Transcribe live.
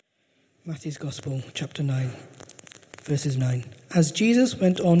Matthew's Gospel, chapter 9, verses 9. As Jesus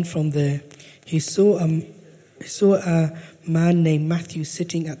went on from there, he saw a man named Matthew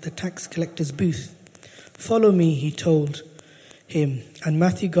sitting at the tax collector's booth. "Follow me," he told him, and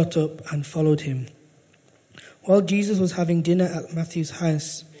Matthew got up and followed him. While Jesus was having dinner at Matthew's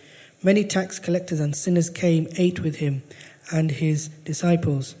house, many tax collectors and sinners came, ate with him and his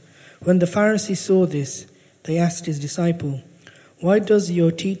disciples. When the Pharisees saw this, they asked his disciple, "Why does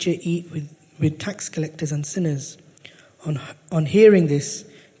your teacher eat with tax collectors and sinners?" On hearing this,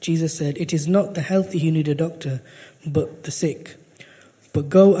 Jesus said, "It is not the healthy who need a doctor, but the sick. But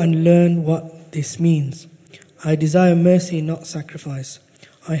go and learn what this means. I desire mercy, not sacrifice.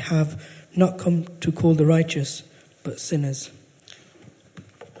 I have not come to call the righteous, but sinners."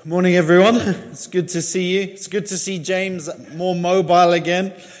 Morning, everyone. It's good to see you. It's good to see James more mobile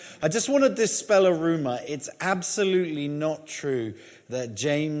again. I just want to dispel a rumor. It's absolutely not true that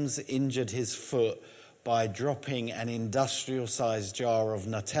James injured his foot by dropping an industrial-sized jar of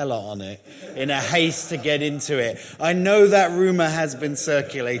Nutella on it in a haste to get into it. I know that rumor has been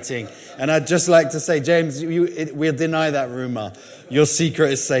circulating, and I'd just like to say, James, we'll deny that rumor. Your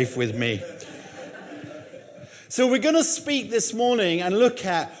secret is safe with me. So we're going to speak this morning and look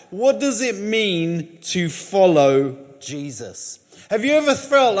at what does it mean to follow Jesus. Have you ever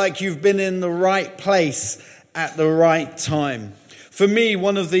felt like you've been in the right place at the right time? For me,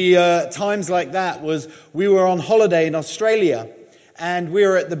 one of the times like that was we were on holiday in Australia and we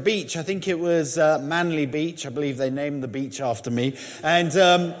were at the beach. I think it was Manly Beach. I believe they named the beach after me.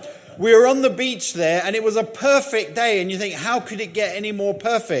 And we were on the beach there and it was a perfect day. And you think, how could it get any more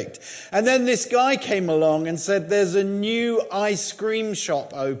perfect? And then this guy came along and said, there's a new ice cream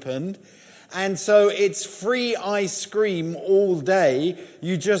shop opened. And so it's free ice cream all day.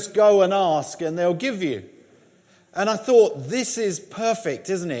 You just go and ask and they'll give you. And I thought, this is perfect,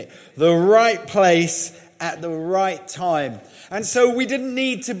 isn't it? The right place at the right time. And so we didn't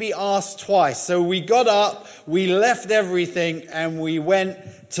need to be asked twice. So we got up, we left everything, and we went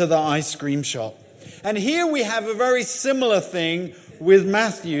to the ice cream shop. And here we have a very similar thing with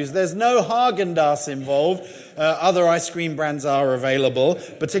Matthew's. There's no Haagen-Dazs involved. Other ice cream brands are available,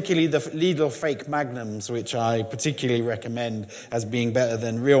 particularly the Lidl fake Magnums, which I particularly recommend as being better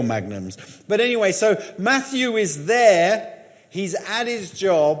than real Magnums. But anyway, so Matthew is there, he's at his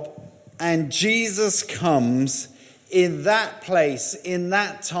job, and Jesus comes in that place, in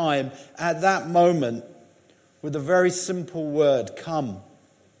that time, at that moment, with a very simple word: come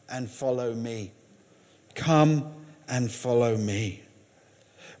and follow me. Come and follow me.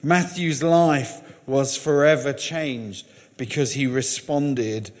 Matthew's life was forever changed because he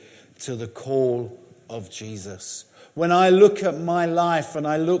responded to the call of Jesus. When I look at my life and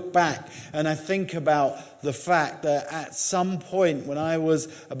I look back and I think about the fact that at some point when I was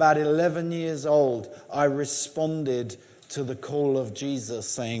about 11 years old, I responded to the call of Jesus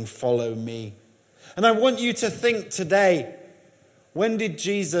saying, "Follow me." And I want you to think today, when did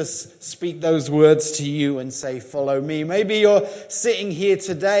Jesus speak those words to you and say, "Follow me"? Maybe you're sitting here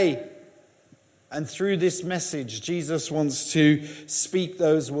today, and through this message, Jesus wants to speak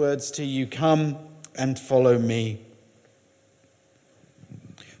those words to you. Come and follow me.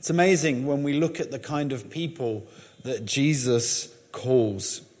 It's amazing when we look at the kind of people that Jesus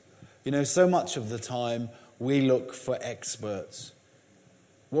calls. You know, so much of the time we look for experts.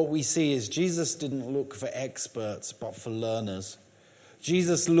 What we see is Jesus didn't look for experts, but for learners.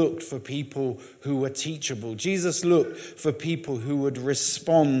 Jesus looked for people who were teachable. Jesus looked for people who would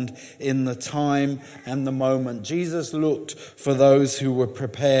respond in the time and the moment. Jesus looked for those who were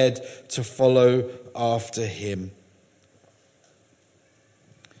prepared to follow after him.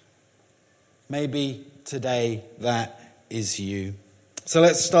 Maybe today that is you. So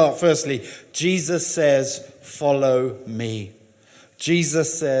let's start firstly. Jesus says, "Follow me."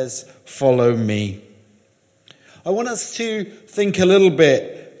 Jesus says, "Follow me." I want us to think a little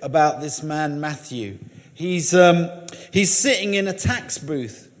bit about this man, Matthew. He's sitting in a tax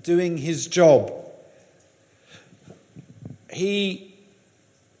booth doing his job. He's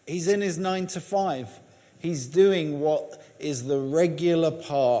in his 9 to 5. He's doing what is the regular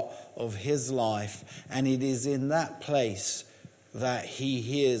part of his life. And it is in that place that he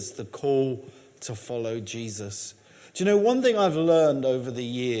hears the call to follow Jesus. Do you know, one thing I've learned over the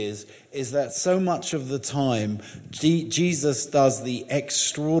years is that so much of the time, Jesus does the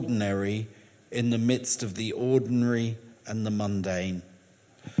extraordinary in the midst of the ordinary and the mundane.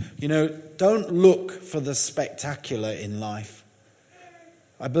 You know, don't look for the spectacular in life.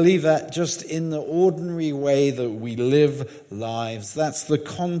 I believe that just in the ordinary way that we live lives, that's the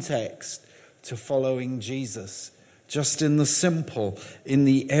context to following Jesus. just in the simple, in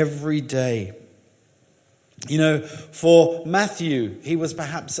the everyday. You know, for Matthew, he was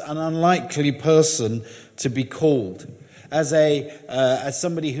perhaps an unlikely person to be called. As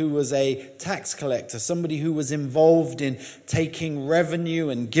somebody who was a tax collector, somebody who was involved in taking revenue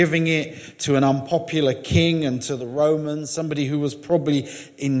and giving it to an unpopular king and to the Romans, somebody who was probably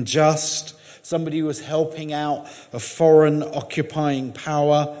unjust, somebody who was helping out a foreign occupying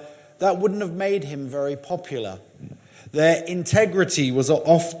power, that wouldn't have made him very popular. Their integrity was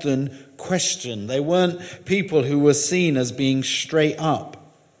often questioned. They weren't people who were seen as being straight up.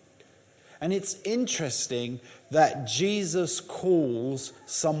 And it's interesting that Jesus calls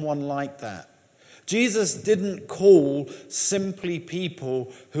someone like that. Jesus didn't call simply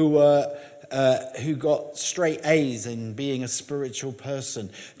people who got straight A's in being a spiritual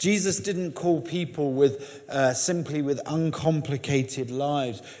person. Jesus didn't call people simply with uncomplicated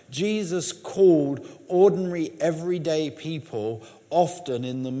lives. Jesus called ordinary, everyday people, often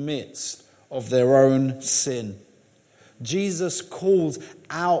in the midst of their own sin. Jesus calls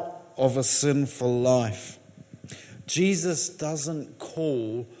out of a sinful life. Jesus doesn't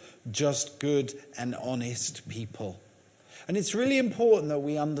call just good and honest people. And it's really important that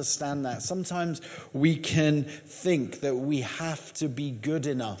we understand that. Sometimes we can think that we have to be good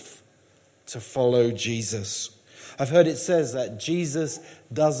enough to follow Jesus. I've heard it says that Jesus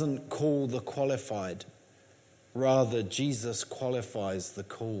doesn't call the qualified. Rather, Jesus qualifies the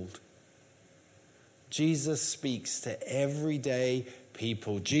called. Jesus speaks to everyday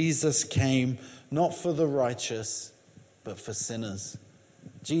people. Jesus came not for the righteous, but for sinners.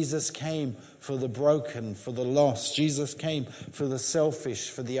 Jesus came for the broken, for the lost. Jesus came for the selfish,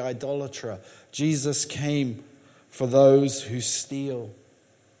 for the idolater. Jesus came for those who steal.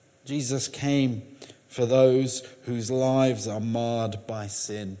 Jesus came for those whose lives are marred by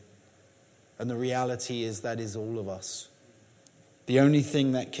sin. And the reality is that is all of us. The only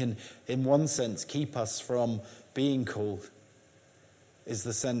thing that can, in one sense, keep us from being called is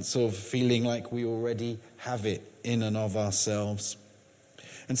the sense of feeling like we already have it in and of ourselves.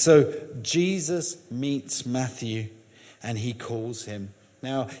 And so Jesus meets Matthew and he calls him.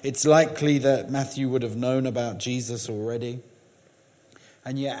 Now, it's likely that Matthew would have known about Jesus already.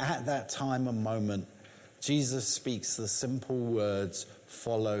 And yet at that time and moment, Jesus speaks the simple words,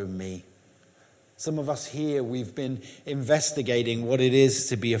 "Follow me." Some of us here, we've been investigating what it is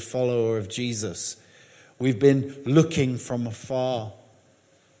to be a follower of Jesus. We've been looking from afar.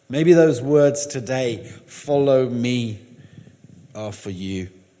 Maybe those words today, "Follow me," are for you.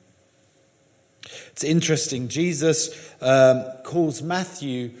 It's interesting. Jesus calls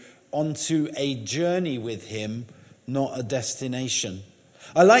Matthew onto a journey with him, not a destination.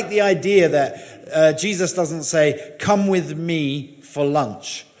 I like the idea that Jesus doesn't say, "Come with me for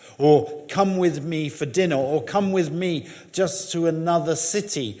lunch," or "Come with me for dinner," or "Come with me just to another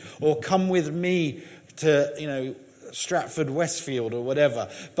city," or "Come with me to, Stratford Westfield," or whatever.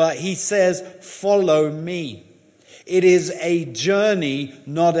 But he says, "Follow me." It is a journey,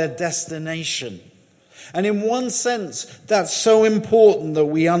 not a destination. And in one sense, that's so important that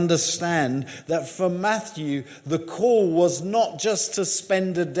we understand that for Matthew, the call was not just to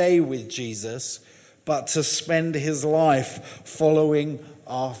spend a day with Jesus, but to spend his life following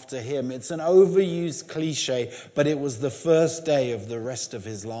after him. It's an overused cliche, but it was the first day of the rest of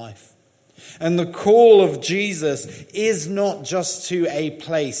his life. And the call of Jesus is not just to a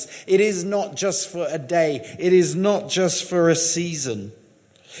place. It is not just for a day. It is not just for a season.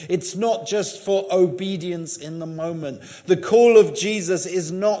 It's not just for obedience in the moment. The call of Jesus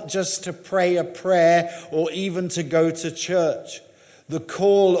is not just to pray a prayer or even to go to church. The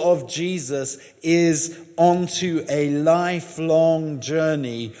call of Jesus is onto a lifelong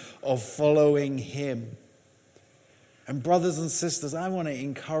journey of following him. And brothers and sisters, I want to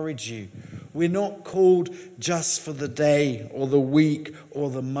encourage you. We're not called just for the day or the week or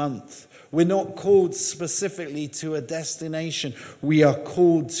the month. We're not called specifically to a destination. We are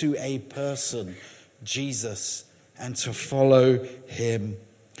called to a person, Jesus, and to follow him.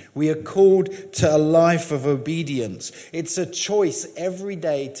 We are called to a life of obedience. It's a choice every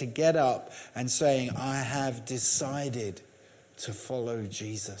day to get up and saying, "I have decided to follow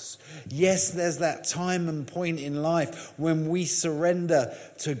Jesus." Yes, there's that time and point in life when we surrender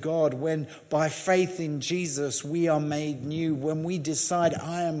to God, when by faith in Jesus we are made new, when we decide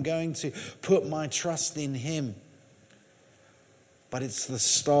I am going to put my trust in him. But it's the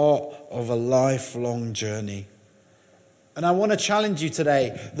start of a lifelong journey. And I want to challenge you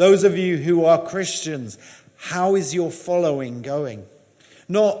today, those of you who are Christians, how is your following going?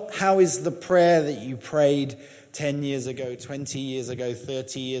 Not how is the prayer that you prayed 10 years ago, 20 years ago,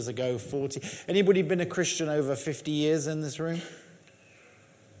 30 years ago, 40. Anybody been a Christian over 50 years in this room?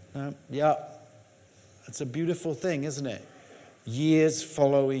 No? Yeah. That's a beautiful thing, isn't it? Years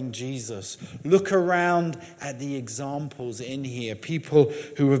following Jesus. Look around at the examples in here. People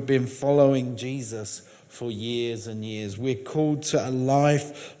who have been following Jesus for years and years. We're called to a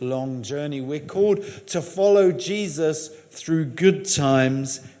lifelong journey. We're called to follow Jesus through good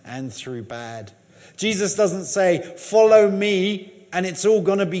times and through bad. Jesus doesn't say, follow me and it's all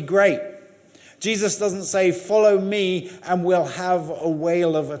going to be great. Jesus doesn't say, follow me and we'll have a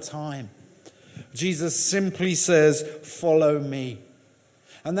whale of a time. Jesus simply says, follow me.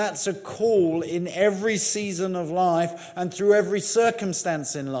 And that's a call in every season of life and through every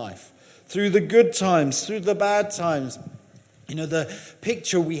circumstance in life. Through the good times, through the bad times. You know, the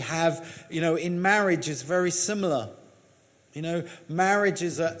picture we have, in marriage is very similar. Marriage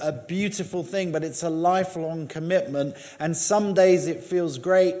is a beautiful thing, but it's a lifelong commitment. And some days it feels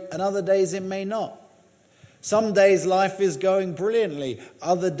great and other days it may not. Some days life is going brilliantly.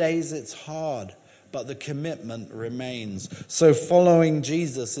 Other days it's hard. But the commitment remains. So following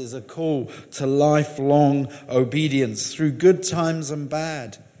Jesus is a call to lifelong obedience through good times and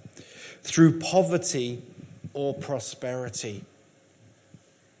bad, through poverty or prosperity.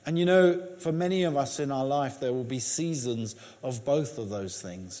 And for many of us in our life, there will be seasons of both of those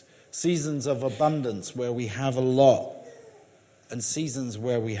things. Seasons of abundance where we have a lot, and seasons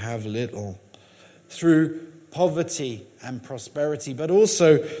where we have little. Through poverty and prosperity, but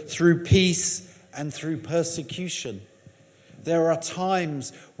also through peace and through persecution. There are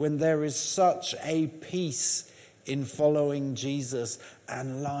times when there is such a peace in following Jesus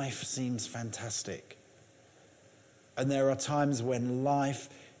and life seems fantastic. And there are times when life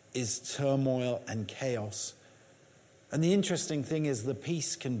is turmoil and chaos. And the interesting thing is the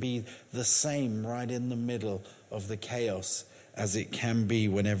peace can be the same right in the middle of the chaos as it can be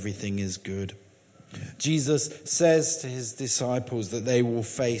when everything is good. Jesus says to his disciples that they will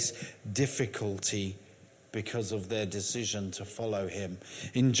face difficulty because of their decision to follow him.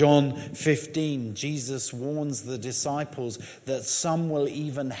 In John 15, Jesus warns the disciples that some will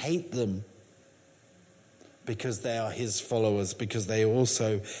even hate them because they are his followers, because they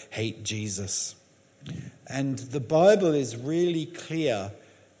also hate Jesus. And the Bible is really clear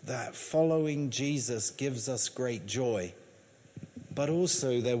that following Jesus gives us great joy. But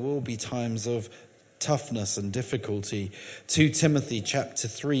also there will be times of toughness and difficulty. 2 Timothy chapter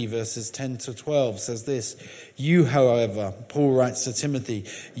 3 verses 10 to 12 says this, "You, however," Paul writes to Timothy,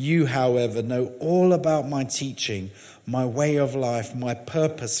 "you, however, know all about my teaching, my way of life, my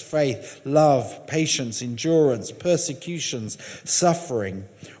purpose, faith, love, patience, endurance, persecutions, suffering.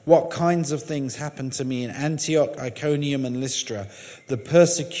 What kinds of things happened to me in Antioch, Iconium, and Lystra, the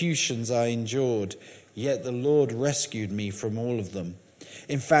persecutions I endured, yet the Lord rescued me from all of them.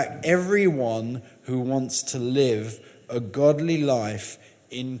 In fact, everyone who wants to live a godly life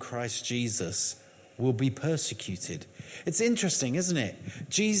in Christ Jesus will be persecuted." It's interesting, isn't it?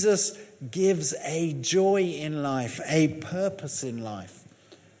 Jesus gives a joy in life, a purpose in life.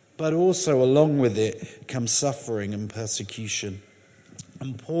 But also along with it comes suffering and persecution.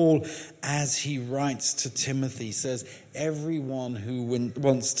 And Paul, as he writes to Timothy, says, everyone who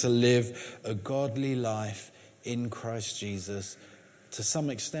wants to live a godly life in Christ Jesus, to some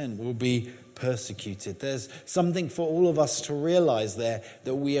extent, will be persecuted. There's something for all of us to realize there,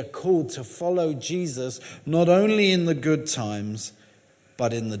 that we are called to follow Jesus, not only in the good times,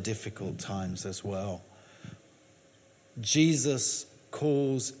 but in the difficult times as well. Jesus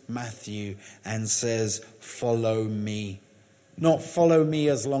calls Matthew and says, "Follow me." Not follow me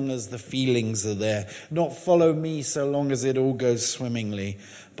as long as the feelings are there. Not follow me so long as it all goes swimmingly,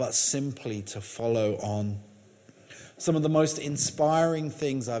 but simply to follow on. Some of the most inspiring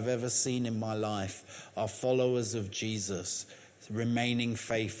things I've ever seen in my life are followers of Jesus remaining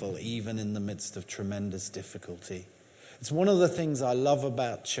faithful even in the midst of tremendous difficulty. It's one of the things I love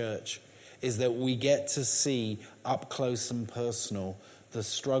about church, is that we get to see up close and personal the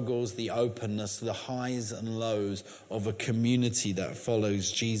struggles, the openness, the highs and lows of a community that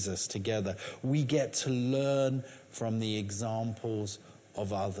follows Jesus together. We get to learn from the examples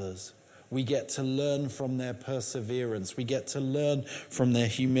of others. We get to learn from their perseverance. We get to learn from their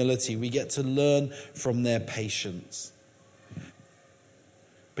humility. We get to learn from their patience.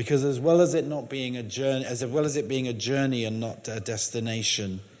 Because as well as it being a journey and not a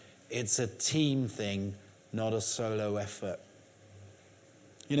destination, it's a team thing, not a solo effort.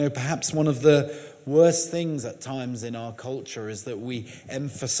 Perhaps one of the worst things at times in our culture is that we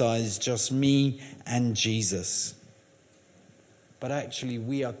emphasize just me and Jesus. But actually,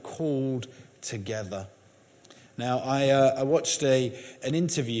 we are called together. Now, I watched an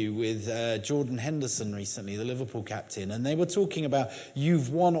interview with Jordan Henderson recently, the Liverpool captain, and they were talking about, you've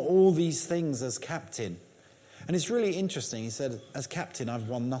won all these things as captain. And it's really interesting. He said, as captain, I've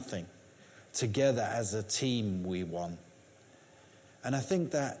won nothing. Together as a team, we won. And I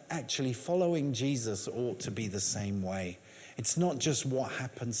think that actually following Jesus ought to be the same way. It's not just what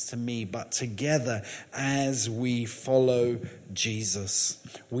happens to me, but together as we follow Jesus,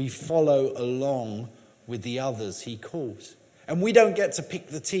 we follow along with the others he calls. And we don't get to pick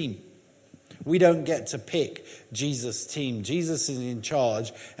the team. We don't get to pick Jesus' team. Jesus is in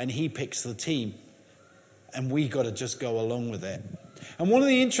charge and he picks the team. And we got to just go along with it. And one of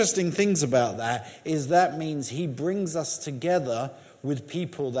the interesting things about that is that means he brings us together with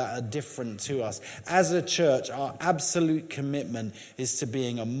people that are different to us. As a church, our absolute commitment is to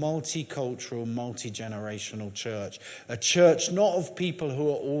being a multicultural, multi-generational church. A church not of people who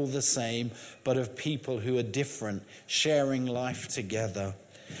are all the same, but of people who are different, sharing life together.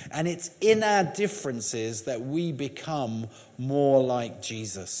 And it's in our differences that we become more like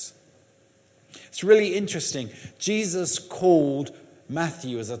Jesus. It's really interesting. Jesus called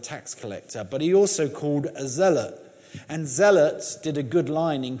Matthew as a tax collector, but he also called a zealot. And zealots did a good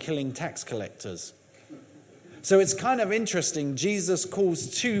line in killing tax collectors. So it's kind of interesting. Jesus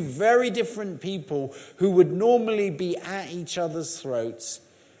calls two very different people who would normally be at each other's throats.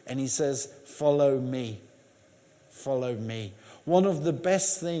 And he says, follow me. Follow me. One of the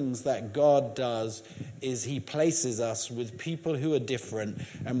best things that God does is he places us with people who are different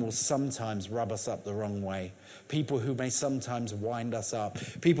and will sometimes rub us up the wrong way. People who may sometimes wind us up.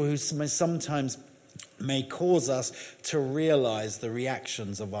 People who may cause us to realize the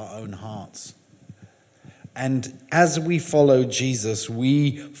reactions of our own hearts. And as we follow Jesus,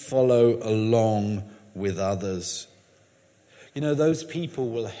 we follow along with others. You know, those people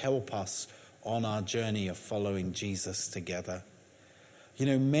will help us on our journey of following Jesus together. You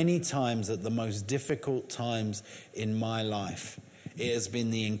know, many times at the most difficult times in my life, it has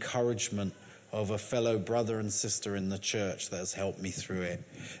been the encouragement of a fellow brother and sister in the church that has helped me through it.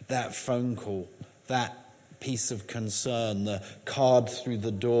 That phone call, that piece of concern, the card through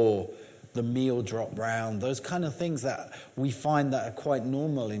the door, the meal drop round, those kind of things that we find that are quite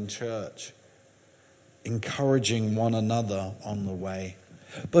normal in church. Encouraging one another on the way.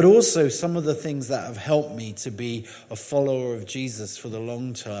 But also some of the things that have helped me to be a follower of Jesus for the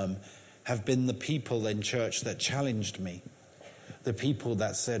long term have been the people in church that challenged me. The people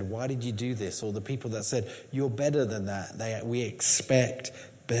that said, why did you do this? Or the people that said, you're better than that. We expect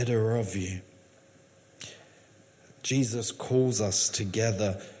better of you. Jesus calls us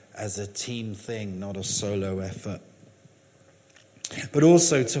together as a team thing, not a solo effort. But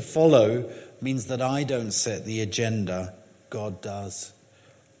also to follow means that I don't set the agenda, God does.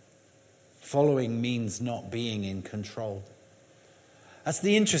 Following means not being in control. That's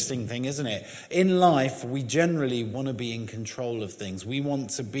the interesting thing, isn't it? In life, we generally want to be in control of things. We want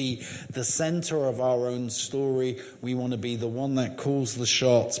to be the center of our own story. We want to be the one that calls the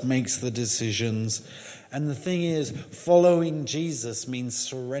shots, makes the decisions. And the thing is, following Jesus means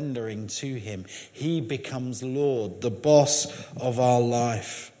surrendering to him. He becomes Lord, the boss of our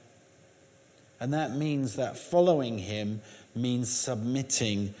life. And that means that following him means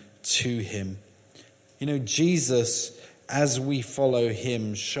submitting to him. You know, Jesus, as we follow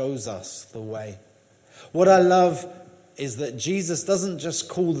him, shows us the way. What I love is that Jesus doesn't just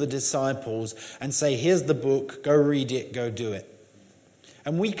call the disciples and say, here's the book, go read it, go do it.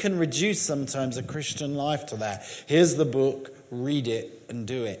 And we can reduce sometimes a Christian life to that. Here's the book, read it and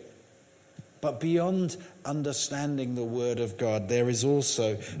do it. But beyond understanding the Word of God, there is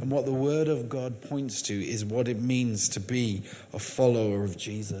also, and what the Word of God points to is what it means to be a follower of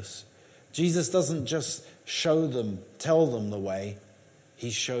Jesus. Jesus doesn't just show them, tell them the way. He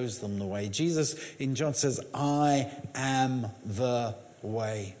shows them the way. Jesus in John says, I am the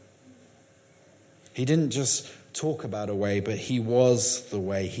way. He didn't just talk about a way, but he was the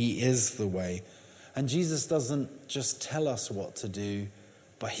way. He is the way. And Jesus doesn't just tell us what to do,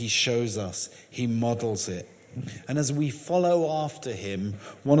 but he shows us. He models it. And as we follow after him,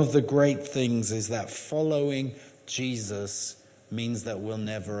 one of the great things is that following Jesus means that we're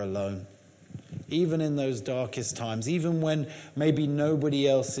never alone. Even in those darkest times, even when maybe nobody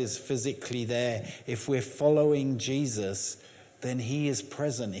else is physically there, if we're following Jesus, then he is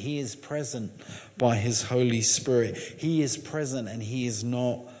present. He is present by his Holy Spirit. He is present and he is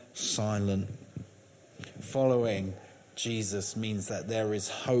not silent. Following Jesus means that there is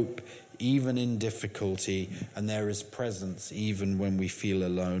hope even in difficulty, and there is presence even when we feel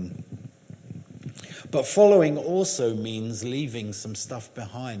alone. But following also means leaving some stuff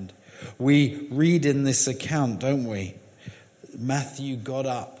behind. We read in this account, don't we? Matthew got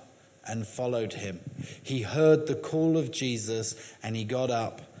up and followed him. He heard the call of Jesus and he got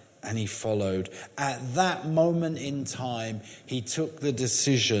up and he followed. At that moment in time, he took the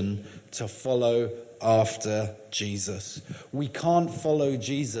decision to follow after Jesus. We can't follow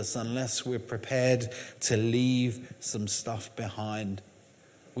Jesus unless we're prepared to leave some stuff behind.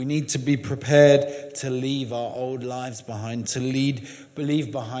 We need to be prepared to leave our old lives behind, to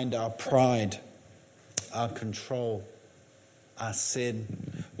leave behind our pride, our control, our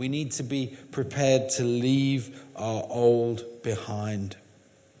sin. We need to be prepared to leave our old behind.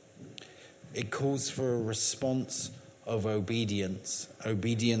 It calls for a response of obedience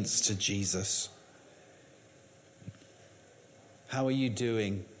to Jesus. How are you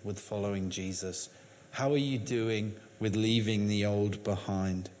doing with following Jesus? How are you doing with leaving the old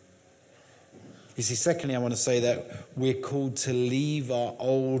behind? You see, secondly, I want to say that we're called to leave our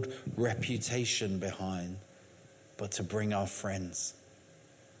old reputation behind, but to bring our friends.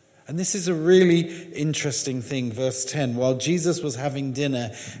 And this is a really interesting thing. Verse 10, while Jesus was having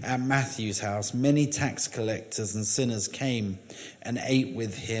dinner at Matthew's house, many tax collectors and sinners came and ate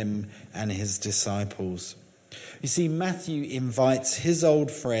with him and his disciples. You see, Matthew invites his old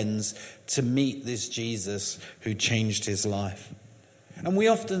friends to meet this Jesus who changed his life. And we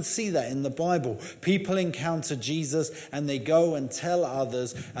often see that in the Bible. People encounter Jesus and they go and tell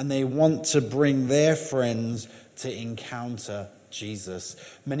others and they want to bring their friends to encounter Jesus.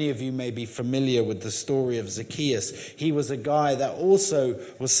 Many of you may be familiar with the story of Zacchaeus. He was a guy that also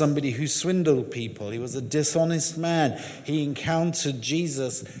was somebody who swindled people. He was a dishonest man. He encountered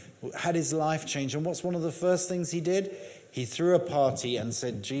Jesus, had his life changed. And what's one of the first things he did? He threw a party and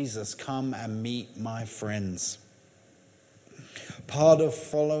said, Jesus, come and meet my friends. Part of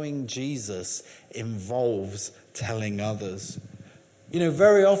following Jesus involves telling others. You know,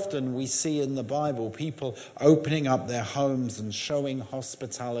 very often we see in the Bible people opening up their homes and showing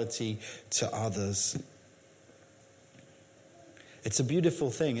hospitality to others. It's a beautiful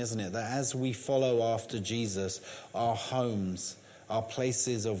thing, isn't it, that as we follow after Jesus, our homes, our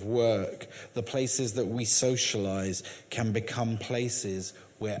places of work, the places that we socialize can become places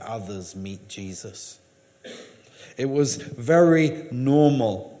where others meet Jesus. It was very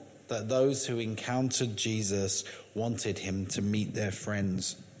normal that those who encountered Jesus wanted him to meet their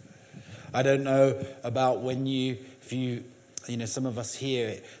friends. I don't know about when if you some of us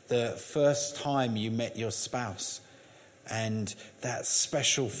here, the first time you met your spouse and that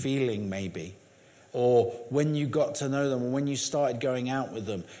special feeling maybe, or when you got to know them, or when you started going out with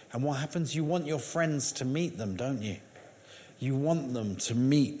them, and what happens? You want your friends to meet them, don't you? You want them to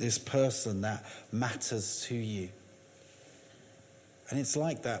meet this person that matters to you. And it's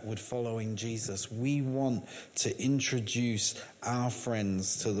like that with following Jesus. We want to introduce our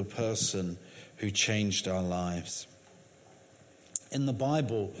friends to the person who changed our lives. In the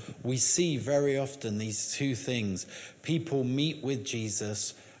Bible, we see very often these two things. People meet with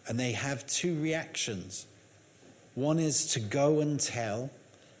Jesus and they have two reactions. One is to go and tell,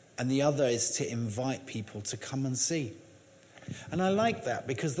 and the other is to invite people to come and see. And I like that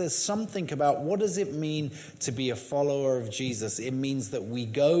because there's something about what does it mean to be a follower of Jesus? It means that we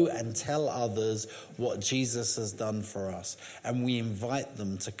go and tell others what Jesus has done for us. And we invite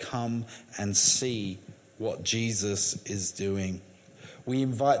them to come and see what Jesus is doing. We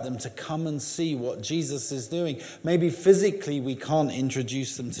invite them to come and see what Jesus is doing. Maybe physically we can't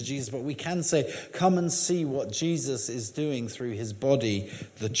introduce them to Jesus, but we can say, come and see what Jesus is doing through his body,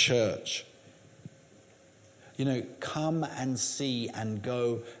 the church. You know, come and see and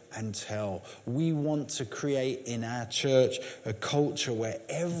go and tell. We want to create in our church a culture where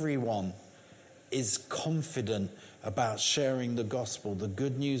everyone is confident about sharing the gospel, the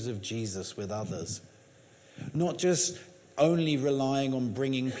good news of Jesus with others. Not just only relying on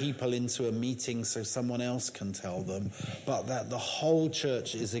bringing people into a meeting so someone else can tell them, but that the whole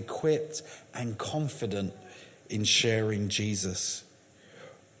church is equipped and confident in sharing Jesus.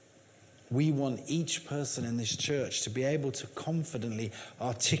 We want each person in this church to be able to confidently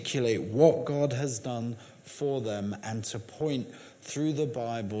articulate what God has done for them and to point through the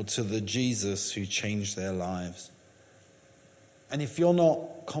Bible to the Jesus who changed their lives. And if you're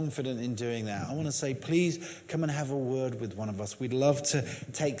not confident in doing that, I want to say, please come and have a word with one of us. We'd love to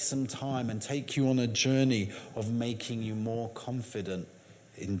take some time and take you on a journey of making you more confident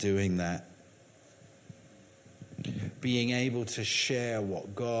in doing that. Being able to share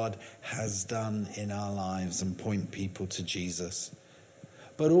what God has done in our lives and point people to Jesus.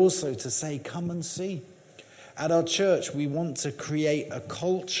 But also to say, come and see. At our church, we want to create a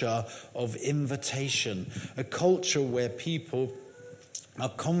culture of invitation, a culture where people are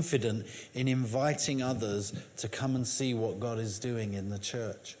confident in inviting others to come and see what God is doing in the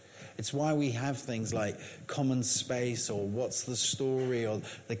church. It's why we have things like Common Space or What's the Story or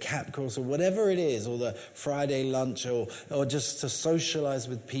the Cat Course or whatever it is, or the Friday lunch or just to socialize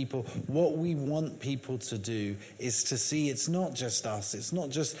with people. What we want people to do is to see it's not just us, it's not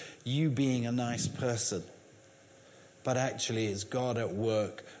just you being a nice person, but actually it's God at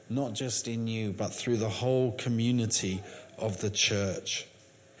work, not just in you, but through the whole community of the church.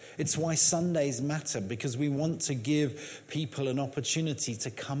 It's why Sundays matter, because we want to give people an opportunity to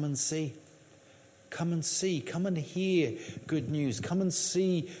come and see. Come and see, come and hear good news, come and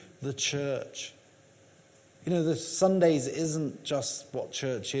see the church. You know, the Sundays isn't just what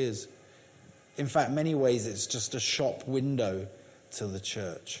church is. In fact, many ways it's just a shop window to the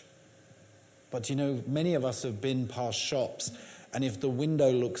church. But you know, many of us have been past shops, and if the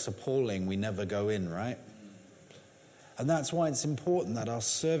window looks appalling, we never go in, right? And that's why it's important that our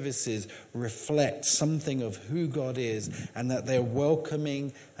services reflect something of who God is, and that they're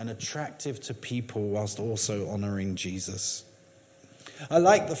welcoming and attractive to people whilst also honoring Jesus. I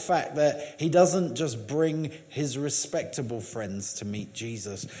like the fact that he doesn't just bring his respectable friends to meet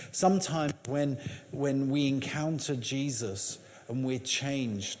Jesus. Sometimes when we encounter Jesus and we're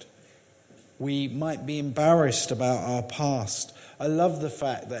changed, we might be embarrassed about our past. I love the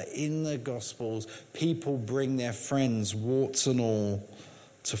fact that in the Gospels, people bring their friends, warts and all,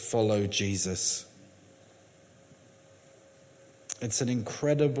 to follow Jesus. It's an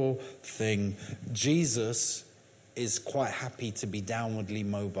incredible thing. Jesus is quite happy to be downwardly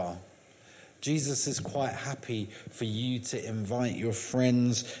mobile. Jesus is quite happy for you to invite your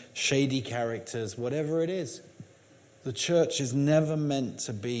friends, shady characters, whatever it is. The church is never meant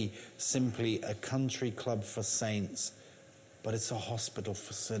to be simply a country club for saints, but it's a hospital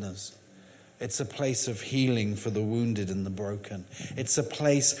for sinners. It's a place of healing for the wounded and the broken. It's a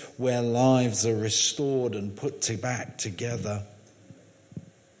place where lives are restored and put back together.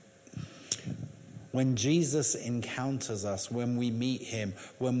 When Jesus encounters us, when we meet him,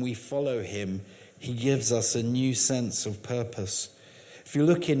 when we follow him, he gives us a new sense of purpose. If you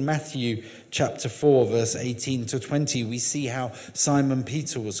look in Matthew chapter 4, verse 18 to 20, we see how Simon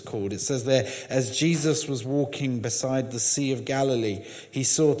Peter was called. It says there, as Jesus was walking beside the Sea of Galilee, he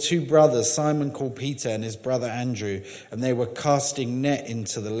saw two brothers, Simon called Peter and his brother Andrew, and they were casting net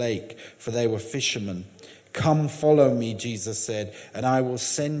into the lake, for they were fishermen. Come, follow me, Jesus said, and I will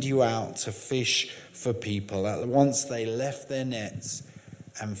send you out to fish for people. At once they left their nets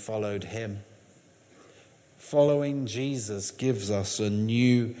and followed him. Following Jesus gives us a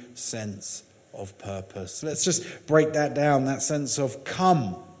new sense of purpose. Let's just break that down, that sense of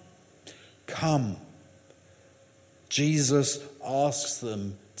come. Come. Jesus asks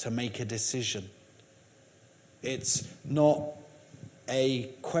them to make a decision. It's not a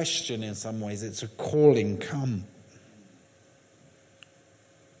question in some ways, it's a calling, come.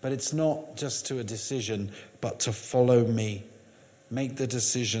 But it's not just to a decision, but to follow me. Make the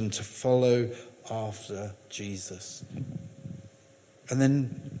decision to follow after Jesus. And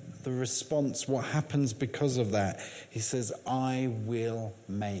then the response, what happens because of that? He says, I will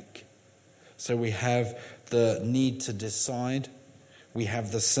make. So we have the need to decide. We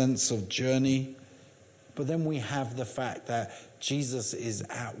have the sense of journey. But then we have the fact that Jesus is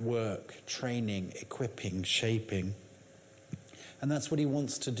at work, training, equipping, shaping. And that's what he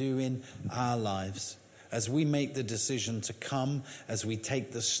wants to do in our lives. As we make the decision to come, as we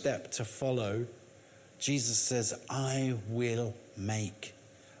take the step to follow, Jesus says, I will make.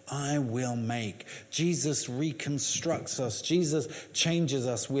 I will make. Jesus reconstructs us. Jesus changes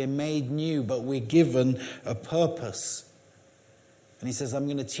us. We're made new, but we're given a purpose. And he says, I'm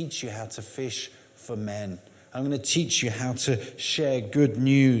going to teach you how to fish for men. I'm going to teach you how to share good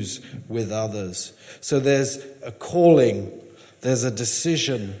news with others. So there's a calling, there's a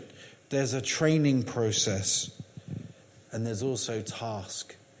decision, there's a training process, and there's also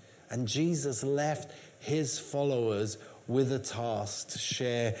task. And Jesus left his followers with a task to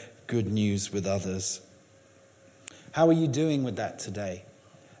share good news with others. How are you doing with that today?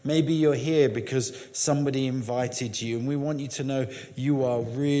 Maybe you're here because somebody invited you, and we want you to know you are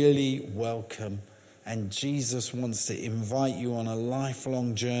really welcome. And Jesus wants to invite you on a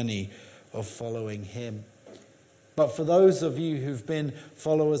lifelong journey of following him. But for those of you who've been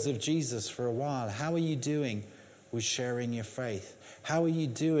followers of Jesus for a while, how are you doing with sharing your faith? How are you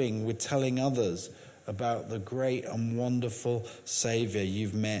doing with telling others about the great and wonderful Savior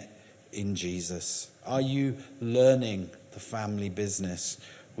you've met in Jesus? Are you learning the family business,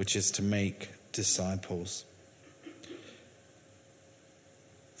 which is to make disciples?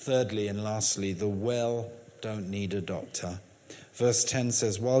 Thirdly and lastly, the well don't need a doctor. Verse 10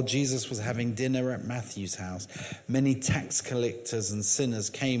 says, while Jesus was having dinner at Matthew's house, many tax collectors and sinners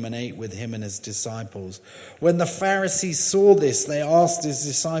came and ate with him and his disciples. When the Pharisees saw this, they asked his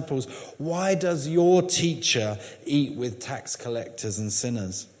disciples, why does your teacher eat with tax collectors and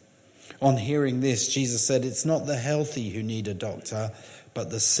sinners? On hearing this, Jesus said, it's not the healthy who need a doctor, but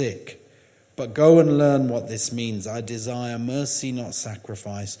the sick. But go and learn what this means. I desire mercy, not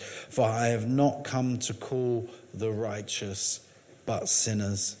sacrifice, for I have not come to call the righteous, but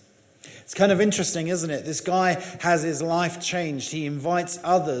sinners. It's kind of interesting, isn't it? This guy has his life changed. He invites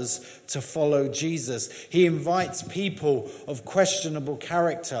others to follow Jesus. He invites people of questionable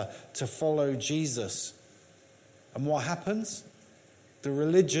character to follow Jesus. And what happens? The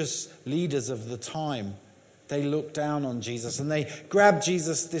religious leaders of the time, they look down on Jesus and they grab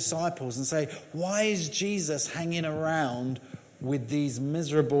Jesus' disciples and say, why is Jesus hanging around with these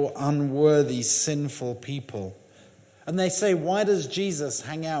miserable, unworthy, sinful people? And they say, why does Jesus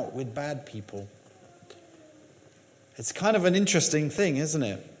hang out with bad people? It's kind of an interesting thing, isn't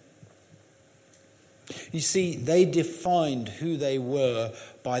it? You see, they defined who they were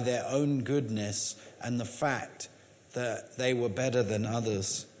by their own goodness and the fact that they were better than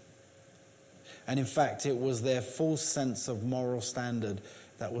others. And in fact, it was their false sense of moral standard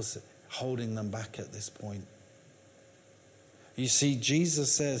that was holding them back at this point. You see,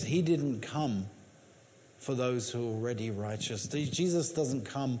 Jesus says he didn't come for those who are already righteous. Jesus doesn't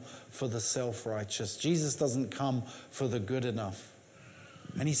come for the self-righteous. Jesus doesn't come for the good enough.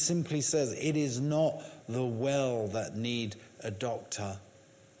 And he simply says, it is not the well that need a doctor,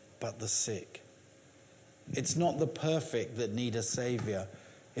 but the sick. It's not the perfect that need a savior.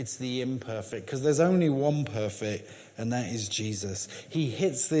 It's the imperfect, because there's only one perfect, and that is Jesus. He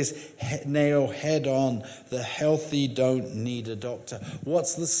hits this nail head on. The healthy don't need a doctor.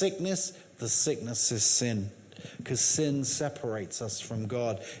 What's the sickness? The sickness is sin, because sin separates us from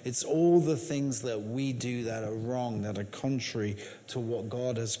God. It's all the things that we do that are wrong, that are contrary to what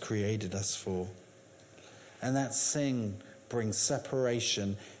God has created us for. And that sin brings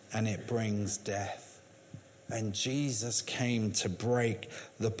separation and it brings death. And Jesus came to break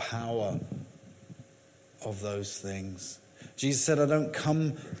the power of those things. Jesus said, I don't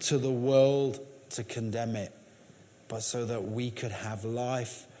come to the world to condemn it, but so that we could have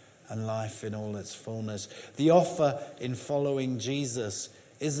life and life in all its fullness. The offer in following Jesus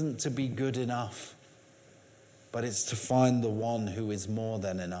isn't to be good enough, but it's to find the one who is more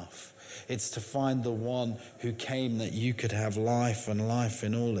than enough. It's to find the one who came that you could have life and life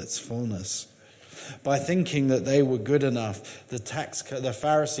in all its fullness. By thinking that they were good enough, the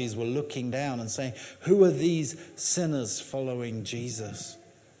Pharisees were looking down and saying, who are these sinners following Jesus?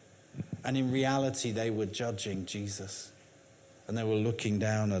 And in reality, they were judging Jesus. And they were looking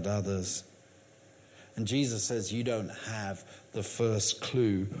down at others. And Jesus says, you don't have the first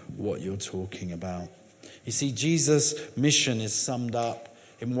clue what you're talking about. You see, Jesus' mission is summed up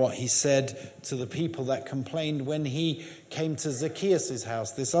in what he said to the people that complained when he came to Zacchaeus'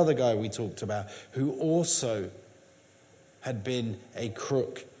 house, this other guy we talked about, who also had been a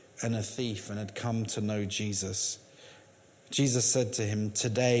crook and a thief and had come to know Jesus. Jesus said to him,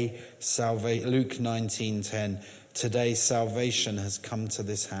 today, Luke 19:10, today salvation has come to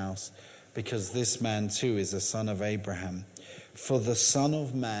this house, because this man too is a son of Abraham. For the Son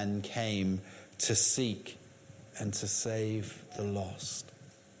of Man came to seek and to save the lost.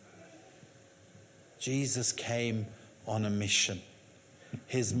 Jesus came on a mission.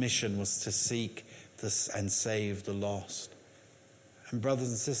 His mission was to seek this and save the lost. And brothers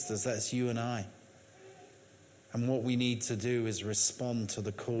and sisters, that's you and I. And what we need to do is respond to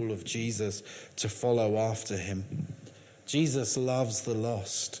the call of Jesus to follow after him. Jesus loves the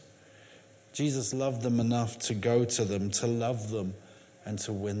lost. Jesus loved them enough to go to them, to love them, and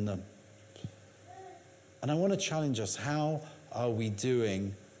to win them. And I want to challenge us, how are we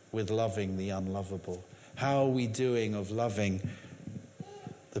doing with loving the unlovable? How are we doing of loving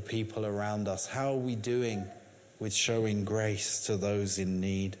the people around us? How are we doing with showing grace to those in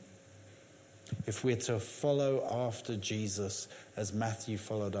need? If we're to follow after Jesus, as Matthew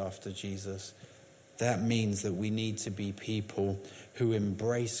followed after Jesus, that means that we need to be people who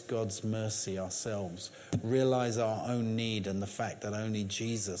embrace God's mercy ourselves, realize our own need and the fact that only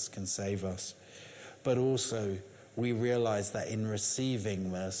Jesus can save us. But also, we realize that in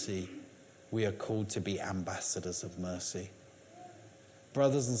receiving mercy, we are called to be ambassadors of mercy.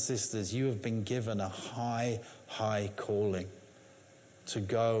 Brothers and sisters, you have been given a high, high calling to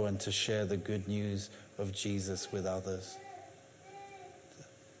go and to share the good news of Jesus with others.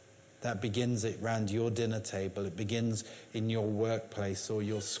 That begins around your dinner table. It begins in your workplace or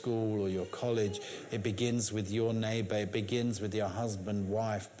your school or your college. It begins with your neighbor. It begins with your husband,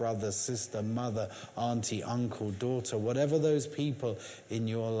 wife, brother, sister, mother, auntie, uncle, daughter, whatever those people in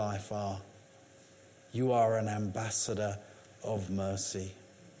your life are. You are an ambassador of mercy.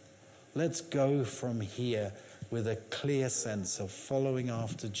 Let's go from here with a clear sense of following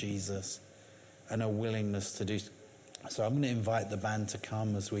after Jesus and a willingness to do so. So I'm going to invite the band to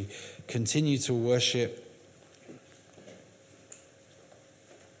come as we continue to worship.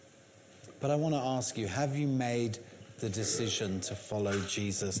 But I want to ask you, have you made the decision to follow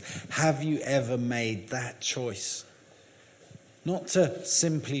Jesus? Have you ever made that choice? Not to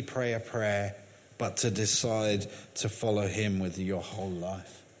simply pray a prayer, but to decide to follow him with your whole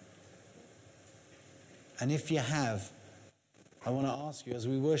life. And if you have, I want to ask you as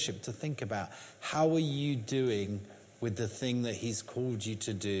we worship to think about, how are you doing with the thing that he's called you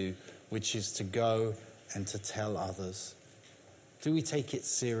to do, which is to go and to tell others? Do we take it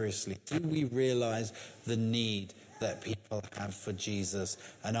seriously? Do we realize the need that people have for Jesus?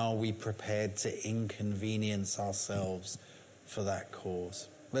 And are we prepared to inconvenience ourselves for that cause?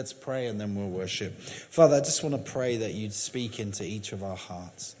 Let's pray and then we'll worship. Father, I just want to pray that you'd speak into each of our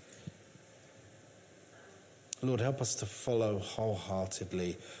hearts. Lord, help us to follow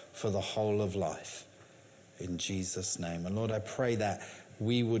wholeheartedly for the whole of life. In Jesus' name. And Lord, I pray that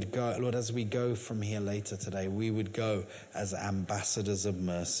we would go, Lord, as we go from here later today, we would go as ambassadors of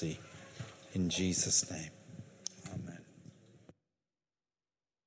mercy. In Jesus' name.